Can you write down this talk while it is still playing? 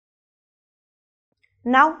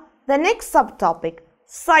Now, the next subtopic,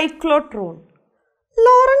 cyclotron.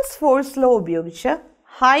 Lorentz force law ഉപയോഗിച്ച്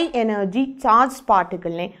high energy charged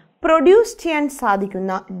particle produce ചെയ്യാൻ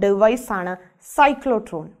സാധിക്കുന്ന device ആണ്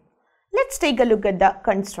cyclotron. Let's take a look at the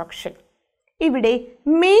construction. ഇവിടെ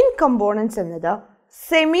main components എന്നത്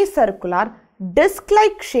semi-circular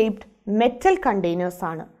disc-like shaped metal containers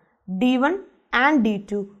ആണ്. D1 and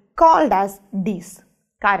D2 called as Ds.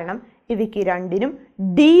 കാരണം ഇവയ്ക്ക് രണ്ടിനും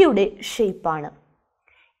Dയുടെ shape ആണ്.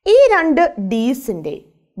 ഈ രണ്ട് Dsന്റെ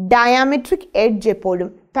diametric edge എപ്പോഴും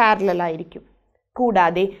parallel ആയിരിക്കും.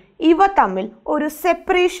 കൂടാതെ ഇവ തമ്മിൽ ഒരു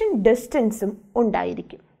separation distanceും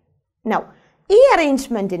ഉണ്ടായിരിക്കും. Now, ഈ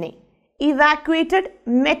arrangementനെ evacuated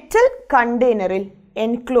metal containerൽ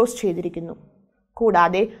enclose ചെയ്തിരിക്കുന്നു.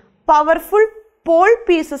 കൂടാതെ പവർഫുൾ പോൾ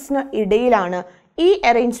പീസസിന് ഇടയിലാണ് ഈ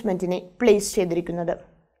അറേഞ്ച്മെന്റിനെ പ്ലേസ് ചെയ്തിരിക്കുന്നത്.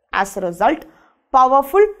 As A result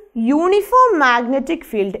powerful uniform magnetic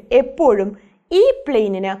field എപ്പോഴും ഈ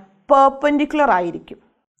പ്ലെയിനിന് പെർപെൻഡിക്കുലർ ആയിരിക്കും.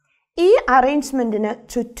 ഈ അറേഞ്ച്മെന്റിന്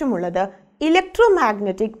ചുറ്റുമുള്ളത് ഇലക്ട്രോ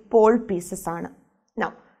മാഗ്നറ്റിക് പോൾ പീസസ് ആണ്. Now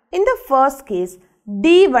in the first case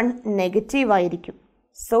D1 negative ആയിരിക്കും.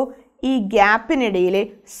 സോ ഈ ഗ്യാപ്പിനിടയിലെ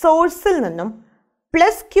സോഴ്സിൽ നിന്നും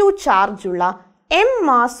പ്ലസ് Q ചാർജുള്ള M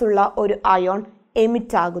മാസുള്ള ഒരു അയോൺ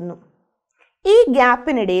എമിറ്റ് ആകുന്നു. ഈ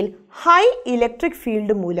ഗ്യാപ്പിനിടയിൽ ഹൈ ഇലക്ട്രിക്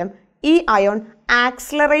ഫീൽഡ് മൂലം ഈ അയോൺ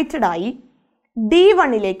ആക്സിലറേറ്റഡ് ആയി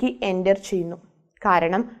D1ലേക്ക് എൻ്റർ ചെയ്യുന്നു.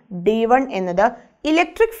 കാരണം D1 എന്നത്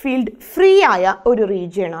ഇലക്ട്രിക് ഫീൽഡ് ഫ്രീ ആയ ഒരു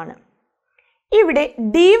റീജിയൺ ആണ്. ഇവിടെ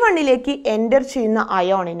D1ലേക്ക് എൻ്റർ ചെയ്യുന്ന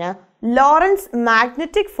അയോണിന് ലോറൻസ്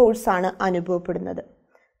മാഗ്നറ്റിക് ഫോഴ്സ് ആണ് അനുഭവപ്പെടുന്നത്.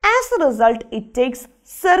 As A result it takes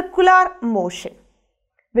circular motion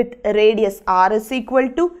with radius r is equal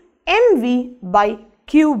to mv by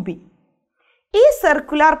qb. ഈ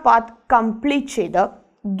സർക്കുലർ പാത്ത് കംപ്ലീറ്റ് ചെയ്ത്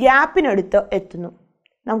ഗ്യാപ്പിനടുത്ത് എത്തുന്നു.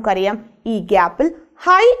 നമുക്കറിയാം ഈ ഗ്യാപ്പിൽ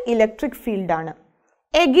ഹൈ ഇലക്ട്രിക് ഫീൽഡ് ആണ്.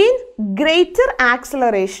 എഗെയിൻ ഗ്രേറ്റർ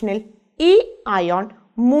ആക്സിലറേഷനിൽ ഈ അയോൺ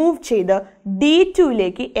മൂവ് ചെയ്ത്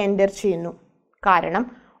D2ലേക്ക് എൻ്റർ ചെയ്യുന്നു. കാരണം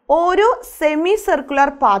ഓരോ സെമി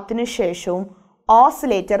സർക്കുലർ പാത്തിന് ശേഷവും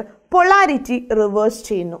ഓസിലേറ്റർ പൊളാരിറ്റി റിവേഴ്സ്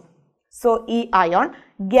ചെയ്യുന്നു. സോ ഈ അയോൺ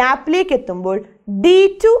ഗ്യാപ്പിലേക്ക് എത്തുമ്പോൾ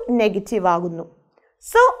D2 നെഗറ്റീവ് ആകുന്നു.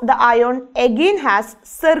 So the ion again has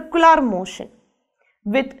circular motion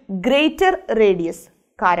with greater radius.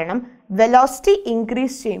 കാരണം വെലോസിറ്റി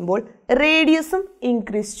ഇൻക്രീസ് ചെയ്യുമ്പോൾ റേഡിയസും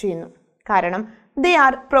ഇൻക്രീസ് ചെയ്യുന്നു. കാരണം they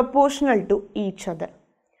are proportional to each other.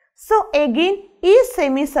 So again ഈ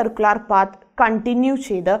സെമി സർക്കുലർ പാത്ത് കണ്ടിന്യൂ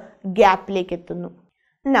ചെയ്ത് ഗ്യാപ്പിലേക്ക് എത്തുന്നു.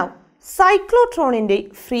 നൗ സൈക്ലോട്രോണിൻ്റെ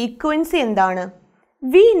ഫ്രീക്വൻസി എന്താണ്?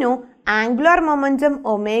 We know angular momentum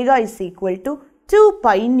omega is equal to 2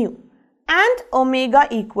 pi nu and omega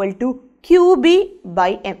equal to qb by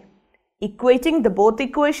m. Equating the both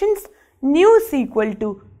equations, nu is equal to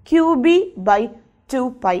qb by 2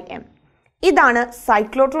 pi m. ഇതാണ്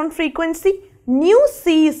cyclotron frequency. Nu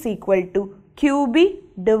c is equal to qb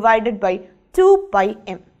divided by 2 pi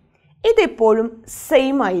m. ഇതെപ്പോഴും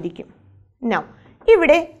same ആയിരിക്കും. Now,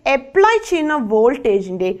 ഇവിടെ apply ചെയ്യുന്ന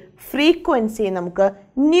വോൾട്ടേജിൻ്റെ ഫ്രീക്വൻസിയെ നമുക്ക്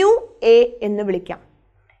new A എന്ന് വിളിക്കാം.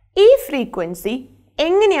 ഈ frequency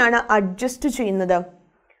എങ്ങനെയാണ് adjust ചെയ്യുന്നത്?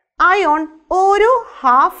 അയോൺ ഓരോ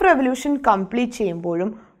ഹാഫ് റെവല്യൂഷൻ കംപ്ലീറ്റ്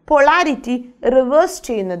ചെയ്യുമ്പോഴും പൊളാരിറ്റി റിവേഴ്സ്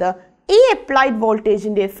ചെയ്യുന്നത് ഈ അപ്ലൈഡ്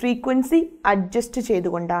വോൾട്ടേജിൻ്റെ ഫ്രീക്വൻസി അഡ്ജസ്റ്റ്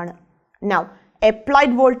ചെയ്തുകൊണ്ടാണ്. നൗ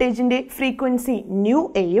അപ്ലൈഡ് വോൾട്ടേജിൻ്റെ ഫ്രീക്വൻസി ന്യൂ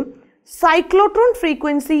എയും സൈക്ലോട്രോൺ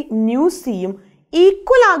ഫ്രീക്വൻസി ന്യൂ സിയും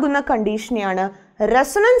ഈക്വൽ ആകുന്ന കണ്ടീഷനെയാണ്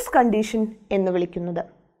റെസൊണൻസ് കണ്ടീഷൻ എന്ന് വിളിക്കുന്നത്.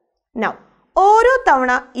 നൗ ഓരോ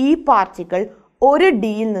തവണ ഈ പാർട്ടിക്കിൾ ഒരു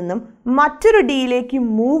ഡിയിൽ നിന്നും മറ്റൊരു ഡിയിലേക്ക്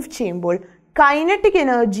മൂവ് ചെയ്യുമ്പോൾ കൈനറ്റിക്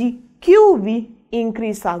എനർജി QV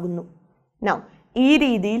ഇൻക്രീസ് ആകുന്നു. നൗ ഈ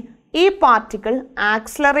രീതിയിൽ ഈ പാർട്ടിക്കിൾ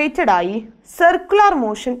ആക്സിലറേറ്റഡ് ആയി സർക്കുലർ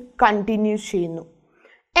മോഷൻ കണ്ടിന്യൂ ചെയ്യുന്നു.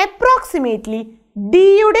 അപ്രോക്സിമേറ്റ്ലി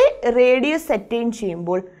ഡിയുടെ റേഡിയസ് അറ്റൈൻ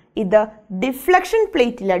ചെയ്യുമ്പോൾ ഇത് ഡിഫ്ലക്ഷൻ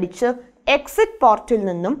പ്ലേറ്റിലടിച്ച് എക്സിറ്റ് പോർട്ടിൽ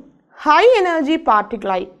നിന്നും ഹൈ എനർജി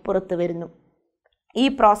പാർട്ടിക്കിളായി പുറത്തു വരുന്നു. ഈ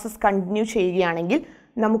പ്രോസസ് കണ്ടിന്യൂ ചെയ്യുകയാണെങ്കിൽ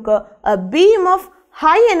നമുക്ക് beam of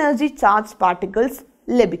high energy charge particles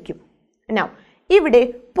ലഭിക്കും. നൗ ഇവിടെ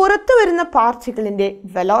പുറത്തു വരുന്ന പാർട്ടിക്കിളിൻ്റെ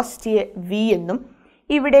വെലോസിറ്റിയെ V എന്നും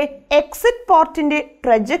ഇവിടെ എക്സിറ്റ് പോർട്ടിൻ്റെ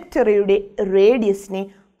ട്രജക്ടറിയുടെ റേഡിയസിനെ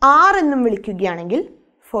R എന്നും വിളിക്കുകയാണെങ്കിൽ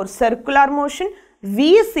four circular motion V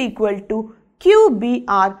is equal to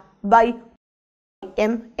QBR by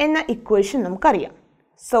m എന്ന ഇക്വേഷൻ നമുക്കറിയാം.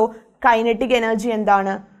 സോ കൈനറ്റിക് എനർജി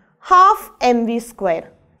എന്താണ്? Half mv square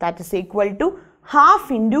that is equal to half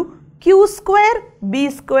into Q square B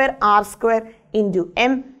square R square into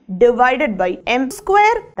m divided by m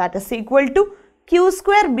square that is equal to Q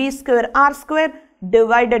square B square R square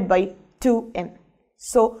divided by 2m.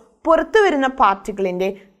 So പുറത്തു വരുന്ന പാർട്ടിക്കിളിൻ്റെ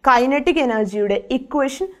kinetic എനർജിയുടെ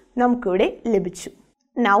equation നമുക്കിവിടെ ലഭിച്ചു.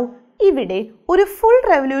 Now ഇവിടെ ഒരു full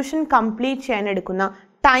revolution complete ചെയ്യാൻ എടുക്കുന്ന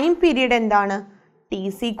time period എന്താണ്? T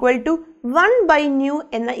is equal to 1/nu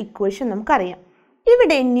എന്ന ഇക്വേഷൻ നമുക്കറിയാം.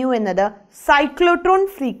 ഇവിടെ nu എന്നത് സൈക്ലോട്രോൺ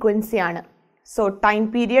ഫ്രീക്വൻസി ആണ്. So time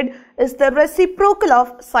period is the reciprocal of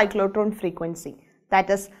cyclotron frequency. That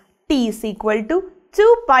is T is equal to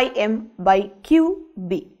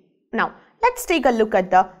 2πm/qb. Now let's take a look at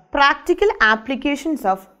the practical applications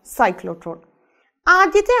of cyclotron.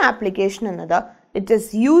 ആദ്യത്തെ application എന്നത് it is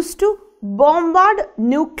used to bombard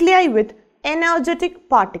nuclei with energetic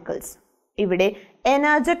particles. ഇവിടെ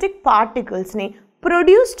energetic particlesനെ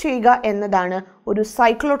produce ചെയ്യുക എന്നതാണ് ഒരു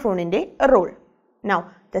സൈക്ലോട്രോണിന്റെ role. Now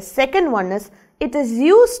the second one is it is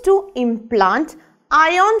used to implant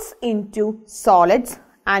ions into solids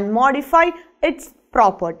and modify its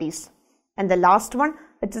properties. And the last one,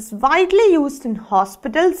 it is widely used in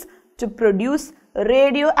hospitals to produce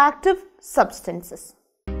radioactive substances.